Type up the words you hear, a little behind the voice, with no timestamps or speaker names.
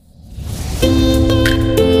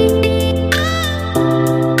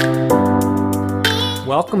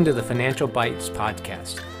Welcome to the Financial Bites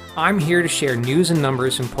podcast. I'm here to share news and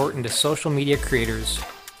numbers important to social media creators,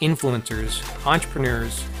 influencers,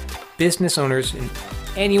 entrepreneurs, business owners, and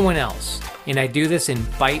anyone else. And I do this in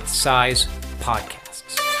bite-sized podcasts.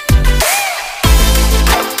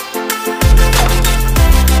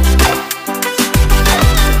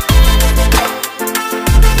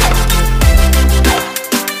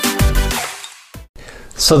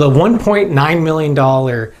 So the $1.9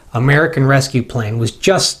 million American Rescue Plan was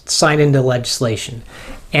just signed into legislation,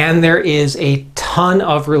 and there is a ton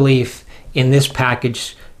of relief in this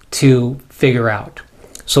package to figure out.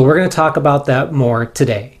 So we're going to talk about that more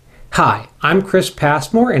today. Hi, I'm Chris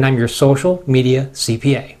Passmore, and I'm your social media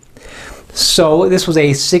CPA. So this was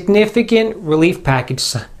a significant relief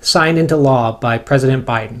package signed into law by President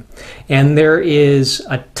Biden, and there is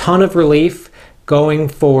a ton of relief going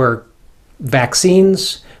for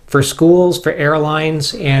vaccines, for schools, for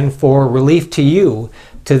airlines, and for relief to you,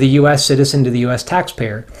 to the U.S. citizen, to the U.S.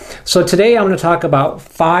 taxpayer. So today I'm going to talk about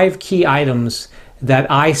 5 key items that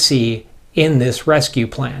I see in this rescue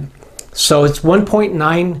plan. So it's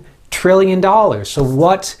 $1.9 trillion. So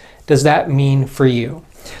what does that mean for you?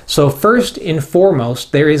 So first and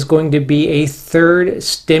foremost, there is going to be a third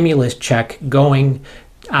stimulus check going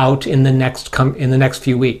out in the next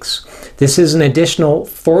few weeks. This is an additional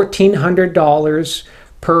 $1,400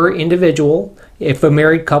 per individual. If a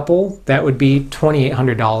married couple, that would be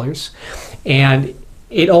 $2,800. And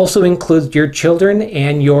it also includes your children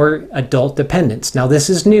and your adult dependents. Now this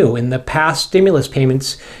is new. In the past stimulus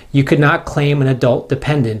payments, you could not claim an adult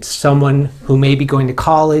dependent, someone who may be going to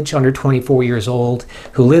college, under 24 years old,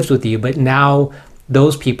 who lives with you, but now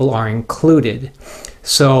those people are included.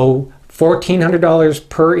 So $1,400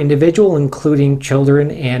 per individual, including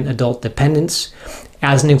children and adult dependents.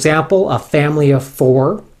 As an example, a family of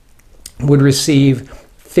 4 would receive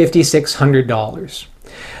 $5,600.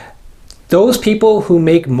 Those people who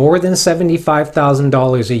make more than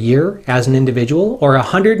 $75,000 a year as an individual, or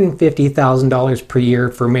 $150,000 per year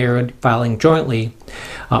for married filing jointly,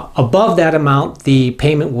 above that amount, the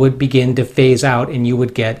payment would begin to phase out and you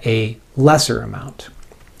would get a lesser amount.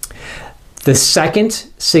 The second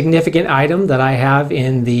significant item that I have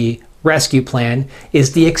in the rescue plan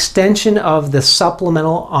is the extension of the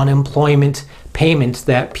supplemental unemployment payment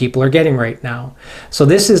that people are getting right now. So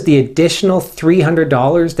this is the additional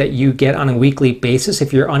 $300 that you get on a weekly basis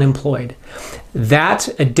if you're unemployed. That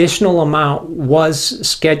additional amount was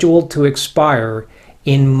scheduled to expire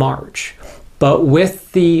in March. But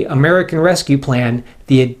with the American Rescue Plan,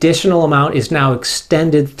 the additional amount is now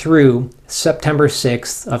extended through September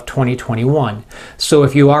 6th of 2021. So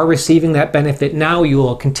if you are receiving that benefit now, you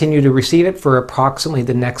will continue to receive it for approximately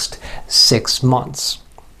the next 6 months.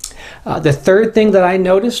 The third thing that I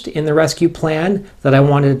noticed in the rescue plan that I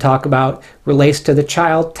wanted to talk about relates to the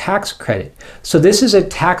child tax credit. So this is a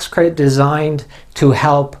tax credit designed to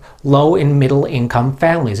help low and middle income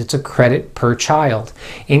families. It's a credit per child.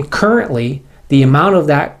 And currently, the amount of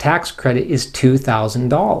that tax credit is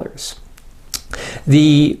 $2,000.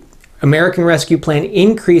 The American Rescue Plan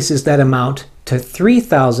increases that amount to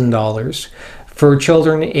 $3,000 for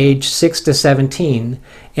children aged 6 to 17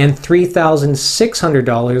 and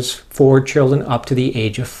 $3,600 for children up to the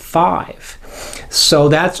age of 5. So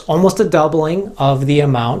that's almost a doubling of the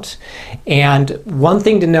amount. And one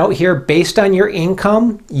thing to note here, based on your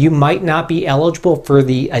income, you might not be eligible for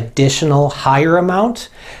the additional higher amount.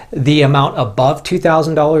 The amount above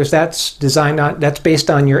 $2,000, that's based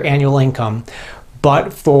on your annual income.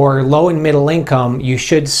 But for low and middle income, you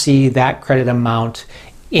should see that credit amount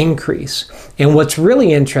increase. And what's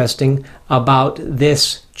really interesting about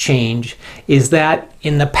this change is that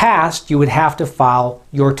in the past, you would have to file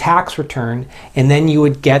your tax return and then you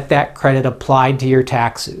would get that credit applied to your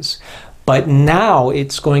taxes. But now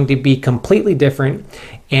it's going to be completely different,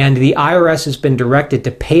 and the IRS has been directed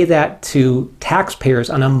to pay that to taxpayers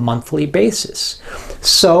on a monthly basis.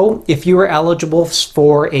 So if you are eligible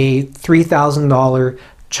for a $3,000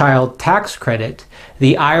 child tax credit,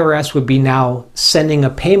 the IRS would be now sending a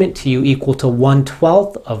payment to you equal to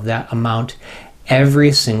 1/12 of that amount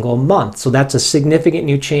every single month. So that's a significant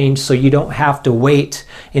new change, so you don't have to wait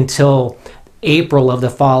until April of the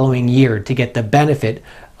following year to get the benefit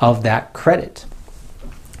of that credit.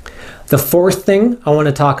 The fourth thing I want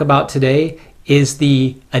to talk about today is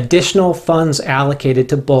the additional funds allocated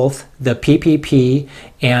to both the PPP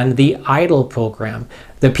and the EIDL program.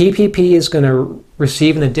 The PPP is going to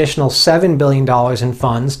receive an additional $7 billion in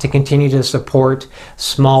funds to continue to support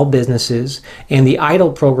small businesses, and the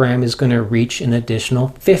EIDL program is going to reach an additional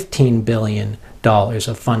 $15 billion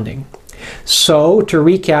of funding. So to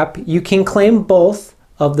recap, you can claim both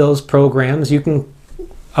of those programs. You can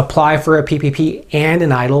apply for a PPP and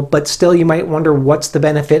an EIDL, but still you might wonder what's the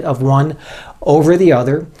benefit of one over the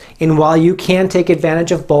other. And while you can take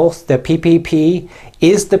advantage of both, the PPP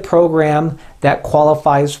is the program that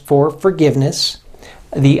qualifies for forgiveness.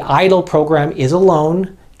 The EIDL program is a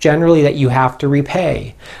loan, generally, that you have to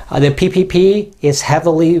repay. The PPP is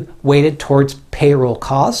heavily weighted towards payroll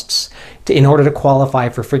costs in order to qualify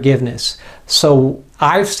for forgiveness. So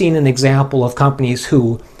I've seen an example of companies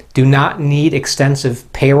who do not need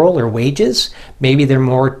extensive payroll or wages. Maybe they're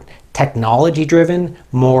more technology driven,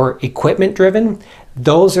 more equipment driven.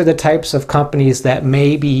 Those are the types of companies that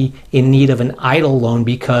may be in need of an EIDL loan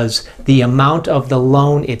because the amount of the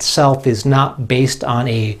loan itself is not based on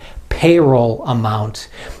a payroll amount.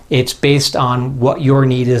 It's based on what your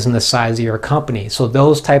need is and the size of your company. So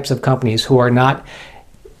those types of companies who are not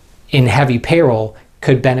in heavy payroll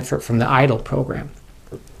could benefit from the EIDL program.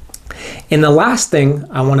 And the last thing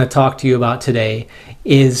I want to talk to you about today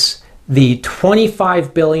is the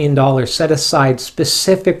 $25 billion set aside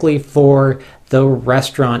specifically for the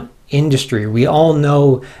restaurant industry. We all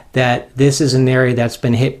know that this is an area that's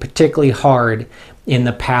been hit particularly hard in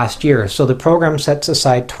the past year. So the program sets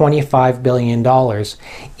aside $25 billion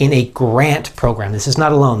in a grant program. This is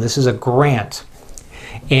not a loan, this is a grant.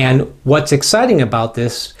 And what's exciting about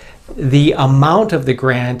this, the amount of the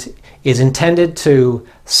grant is intended to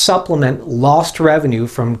supplement lost revenue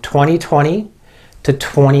from 2020 to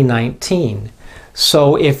 2019.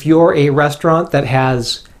 So if you're a restaurant that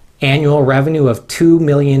has annual revenue of $2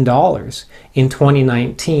 million in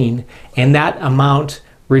 2019 and that amount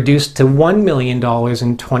reduced to $1 million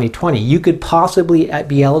in 2020, you could possibly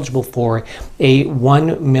be eligible for a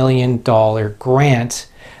 $1 million grant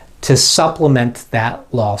to supplement that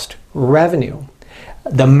lost revenue.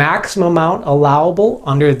 The maximum amount allowable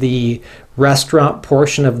under the restaurant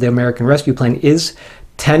portion of the American Rescue Plan is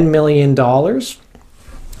 $10 million,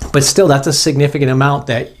 but still that's a significant amount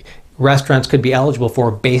that restaurants could be eligible for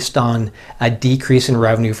based on a decrease in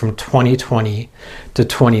revenue from 2020 to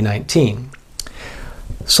 2019.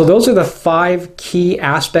 So those are the 5 key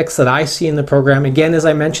aspects that I see in the program. Again, as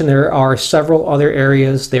I mentioned, there are several other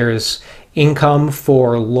areas. There's income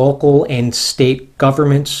for local and state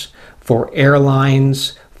governments, for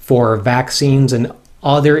airlines, for vaccines, and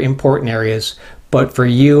other important areas. But for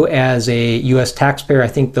you as a U.S. taxpayer, I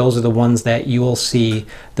think those are the ones that you will see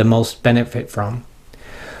the most benefit from.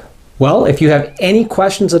 Well, if you have any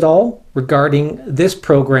questions at all regarding this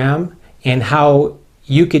program and how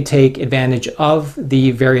you could take advantage of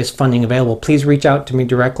the various funding available, please reach out to me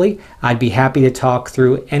directly. I'd be happy to talk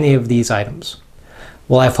through any of these items.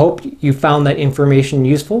 Well, I hope you found that information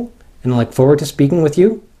useful, and I look forward to speaking with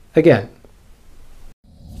you again.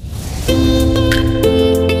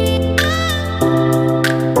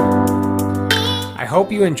 I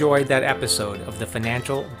hope you enjoyed that episode of the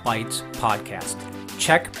Financial Bites podcast.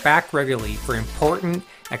 Check back regularly for important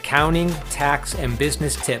accounting, tax, and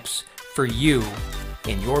business tips for you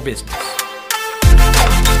in your business.